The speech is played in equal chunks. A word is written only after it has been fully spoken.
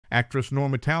Actress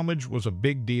Norma Talmadge was a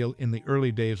big deal in the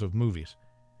early days of movies.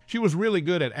 She was really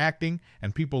good at acting,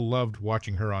 and people loved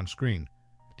watching her on screen.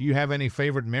 Do you have any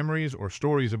favorite memories or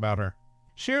stories about her?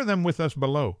 Share them with us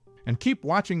below, and keep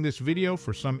watching this video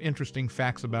for some interesting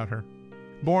facts about her.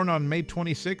 Born on May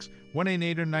 26,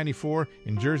 1894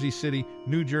 in Jersey City,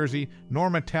 New Jersey,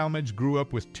 Norma Talmadge grew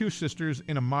up with two sisters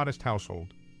in a modest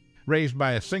household. Raised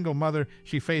by a single mother,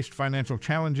 she faced financial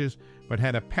challenges, but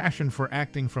had a passion for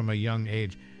acting from a young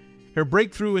age. Her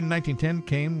breakthrough in 1910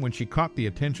 came when she caught the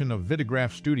attention of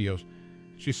Vitagraph Studios.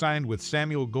 She signed with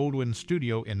Samuel Goldwyn's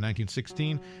studio in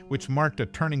 1916, which marked a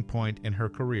turning point in her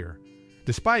career.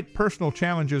 Despite personal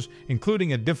challenges,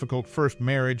 including a difficult first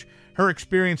marriage, her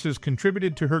experiences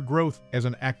contributed to her growth as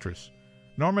an actress.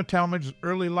 Norma Talmadge's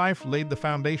early life laid the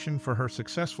foundation for her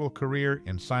successful career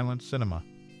in silent cinema.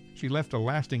 She left a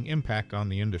lasting impact on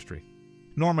the industry.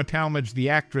 Norma Talmadge, the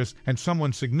actress, had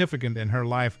someone significant in her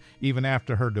life even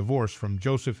after her divorce from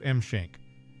Joseph M. Schenck.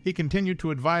 He continued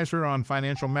to advise her on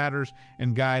financial matters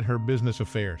and guide her business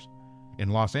affairs. In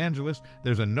Los Angeles,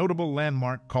 there's a notable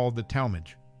landmark called the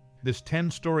Talmadge. This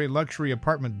 10-story luxury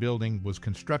apartment building was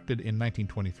constructed in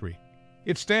 1923.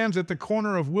 It stands at the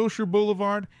corner of Wilshire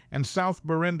Boulevard and South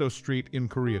Berendo Street in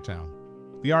Koreatown.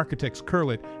 The architects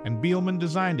Curlett and Beelman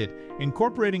designed it,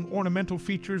 incorporating ornamental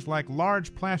features like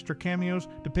large plaster cameos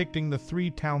depicting the three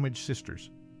Talmadge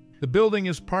sisters. The building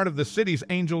is part of the city's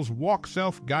Angels Walk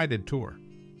Self-Guided Tour.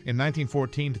 In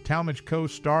 1914, Talmadge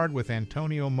co-starred with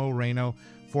Antonio Moreno,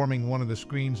 forming one of the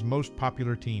screen's most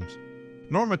popular teams.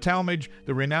 Norma Talmadge,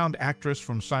 the renowned actress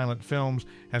from silent films,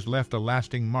 has left a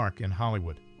lasting mark in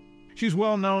Hollywood. She's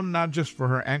well known not just for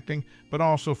her acting, but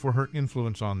also for her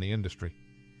influence on the industry.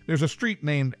 There's a street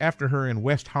named after her in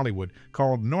West Hollywood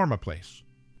called Norma Place.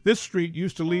 This street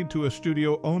used to lead to a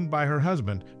studio owned by her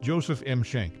husband, Joseph M.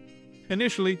 Schenck.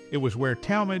 Initially, it was where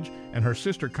Talmadge and her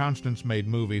sister Constance made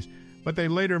movies, but they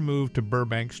later moved to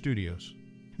Burbank Studios.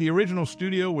 The original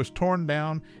studio was torn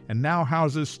down and now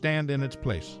houses stand in its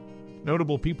place.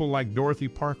 Notable people like Dorothy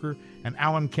Parker and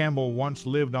Alan Campbell once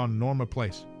lived on Norma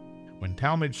Place. When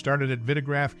Talmadge started at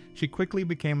Vitagraph, she quickly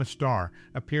became a star,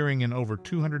 appearing in over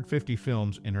 250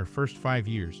 films in her first 5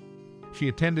 years. She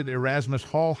attended Erasmus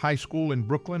Hall High School in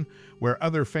Brooklyn, where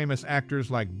other famous actors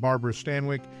like Barbara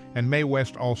Stanwyck and Mae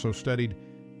West also studied.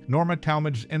 Norma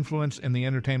Talmadge's influence in the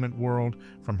entertainment world,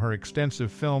 from her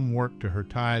extensive film work to her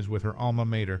ties with her alma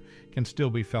mater, can still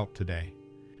be felt today.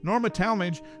 Norma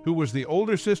Talmadge, who was the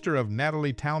older sister of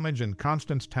Natalie Talmadge and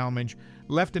Constance Talmadge,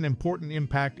 left an important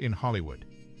impact in Hollywood.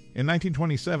 In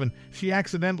 1927, she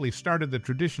accidentally started the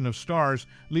tradition of stars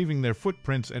leaving their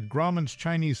footprints at Grauman's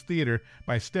Chinese Theater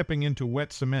by stepping into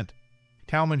wet cement.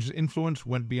 Talmadge's influence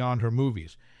went beyond her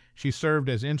movies. She served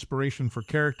as inspiration for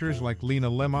characters like Lena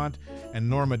Lemont and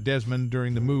Norma Desmond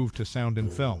during the move to sound in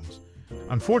films.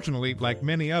 Unfortunately, like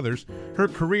many others, her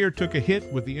career took a hit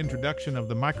with the introduction of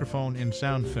the microphone in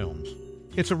sound films.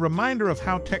 It's a reminder of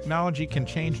how technology can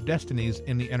change destinies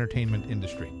in the entertainment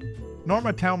industry.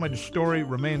 Norma Talmadge's story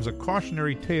remains a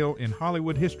cautionary tale in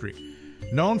Hollywood history.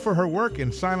 Known for her work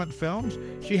in silent films,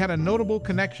 she had a notable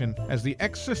connection as the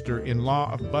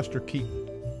ex-sister-in-law of Buster Keaton.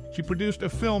 She produced a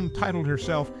film titled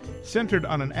herself, centered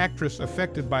on an actress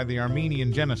affected by the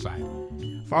Armenian genocide.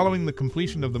 Following the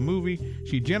completion of the movie,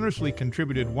 she generously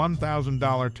contributed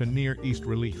 $1,000 to Near East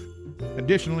Relief.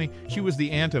 Additionally, she was the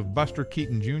aunt of Buster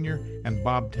Keaton Jr. and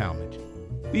Bob Talmadge.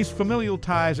 These familial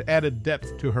ties added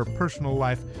depth to her personal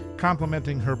life,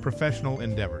 complementing her professional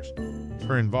endeavors.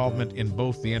 Her involvement in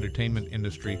both the entertainment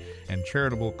industry and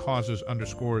charitable causes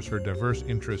underscores her diverse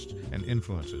interests and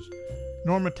influences.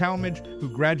 Norma Talmadge, who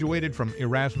graduated from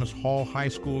Erasmus Hall High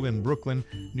School in Brooklyn,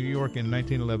 New York in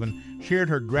 1911, shared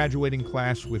her graduating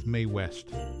class with Mae West.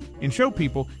 In Show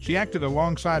People, she acted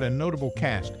alongside a notable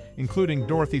cast, including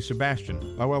Dorothy Sebastian,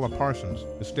 Louella Parsons,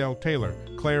 Estelle Taylor,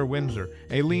 Claire Windsor,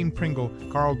 Aileen Pringle,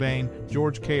 Carl Dane,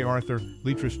 George K. Arthur,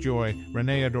 Leatrice Joy,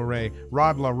 Renee Adoree,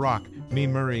 Rod LaRocque, Mee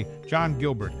Murray, John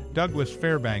Gilbert, Douglas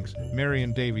Fairbanks,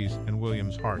 Marion Davies, and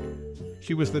Williams Hart.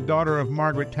 She was the daughter of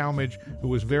Margaret Talmadge, who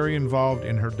was very involved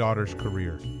in her daughter's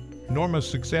career. Norma's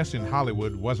success in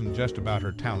Hollywood wasn't just about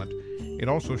her talent. It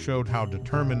also showed how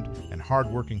determined and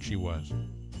hardworking she was.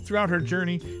 Throughout her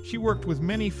journey, she worked with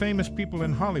many famous people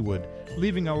in Hollywood,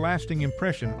 leaving a lasting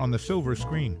impression on the silver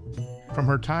screen. From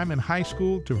her time in high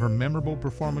school to her memorable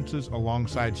performances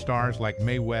alongside stars like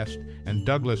Mae West and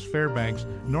Douglas Fairbanks,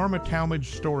 Norma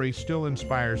Talmadge's story still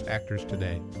inspires actors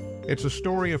today. It's a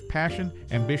story of passion,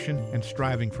 ambition, and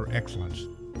striving for excellence.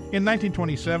 In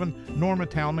 1927, Norma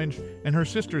Talmadge and her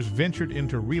sisters ventured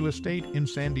into real estate in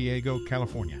San Diego,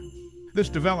 California. This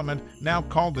development, now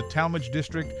called the Talmadge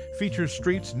District, features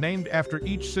streets named after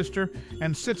each sister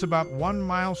and sits about 1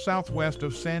 mile southwest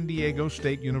of San Diego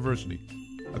State University.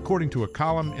 According to a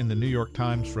column in the New York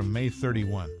Times from May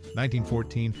 31,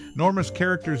 1914, Norma's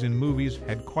characters in movies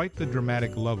had quite the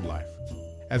dramatic love life.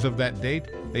 As of that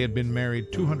date, they had been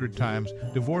married 200 times,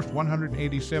 divorced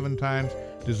 187 times,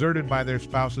 deserted by their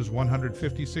spouses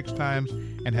 156 times,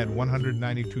 and had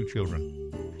 192 children.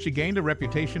 She gained a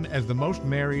reputation as the most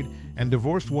married and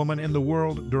divorced woman in the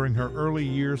world during her early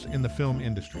years in the film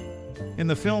industry. In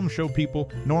the film show people,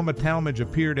 Norma Talmadge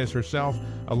appeared as herself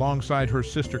alongside her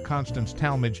sister Constance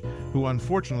Talmadge, who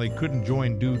unfortunately couldn't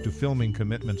join due to filming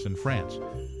commitments in France.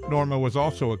 Norma was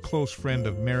also a close friend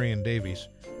of Marion Davies.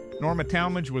 Norma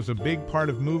Talmadge was a big part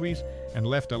of movies and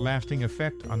left a lasting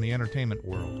effect on the entertainment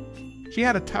world. She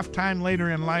had a tough time later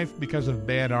in life because of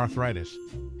bad arthritis,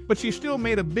 but she still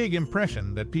made a big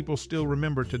impression that people still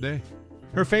remember today.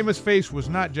 Her famous face was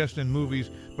not just in movies,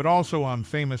 but also on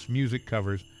famous music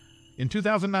covers. In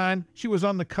 2009, she was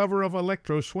on the cover of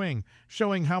Electro Swing,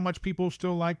 showing how much people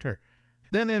still liked her.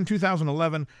 Then in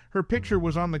 2011, her picture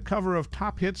was on the cover of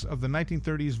Top Hits of the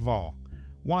 1930s Vol,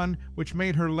 one which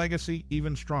made her legacy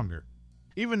even stronger.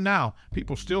 Even now,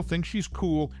 people still think she's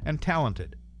cool and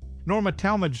talented. Norma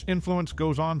Talmadge's influence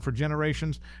goes on for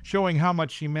generations, showing how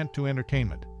much she meant to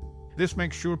entertainment. This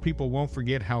makes sure people won't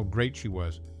forget how great she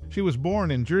was. She was born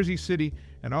in Jersey City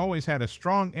and always had a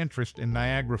strong interest in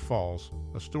Niagara Falls,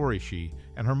 a story she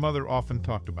and her mother often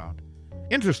talked about.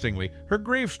 Interestingly, her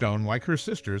gravestone, like her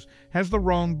sister's, has the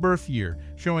wrong birth year,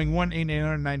 showing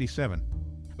 1897.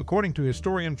 According to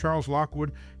historian Charles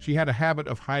Lockwood, she had a habit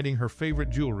of hiding her favorite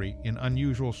jewelry in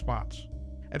unusual spots.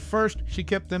 At first, she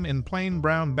kept them in plain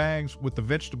brown bags with the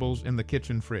vegetables in the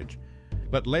kitchen fridge.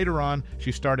 But later on,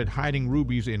 she started hiding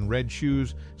rubies in red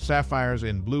shoes, sapphires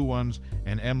in blue ones,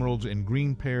 and emeralds in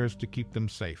green pairs to keep them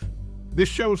safe. This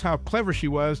shows how clever she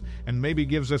was and maybe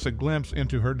gives us a glimpse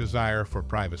into her desire for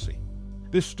privacy.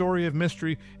 This story of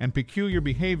mystery and peculiar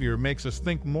behavior makes us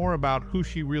think more about who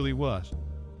she really was.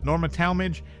 Norma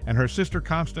Talmadge and her sister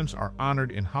Constance are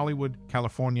honored in Hollywood,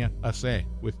 California, USA,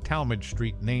 with Talmadge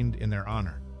Street named in their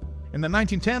honor. In the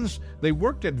 1910s, they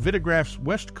worked at Vitagraph's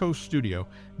West Coast studio,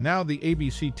 now the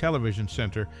ABC Television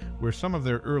Center, where some of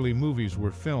their early movies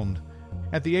were filmed.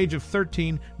 At the age of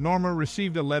 13, Norma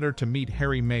received a letter to meet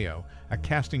Harry Mayo, a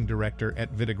casting director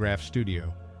at Vitagraph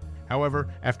Studio.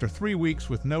 However, after 3 weeks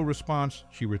with no response,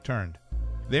 she returned.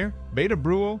 There, Beta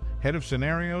Bruel, head of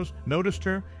scenarios, noticed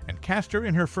her and cast her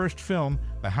in her first film,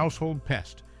 The Household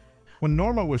Pest. When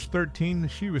Norma was 13,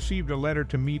 she received a letter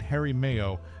to meet Harry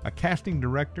Mayo, a casting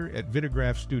director at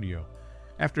Vitagraph Studio.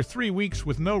 After 3 weeks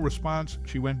with no response,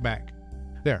 she went back.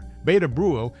 There, Beta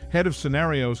Bruel, head of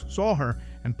scenarios, saw her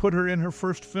and put her in her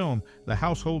first film, The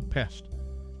Household Pest.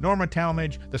 Norma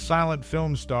Talmadge, the silent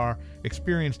film star,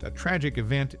 experienced a tragic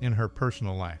event in her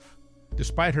personal life.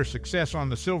 Despite her success on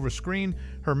the silver screen,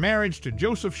 her marriage to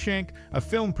Joseph Schenck, a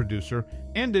film producer,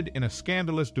 ended in a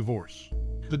scandalous divorce.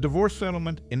 The divorce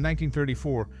settlement in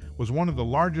 1934 was one of the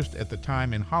largest at the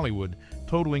time in Hollywood,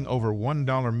 totaling over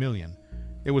 $1 million.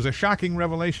 It was a shocking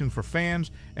revelation for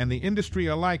fans and the industry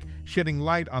alike, shedding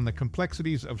light on the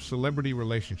complexities of celebrity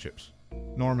relationships.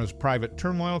 Norma's private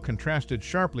turmoil contrasted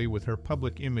sharply with her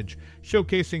public image,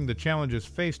 showcasing the challenges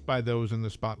faced by those in the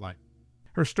spotlight.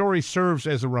 Her story serves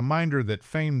as a reminder that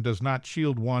fame does not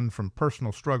shield one from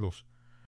personal struggles.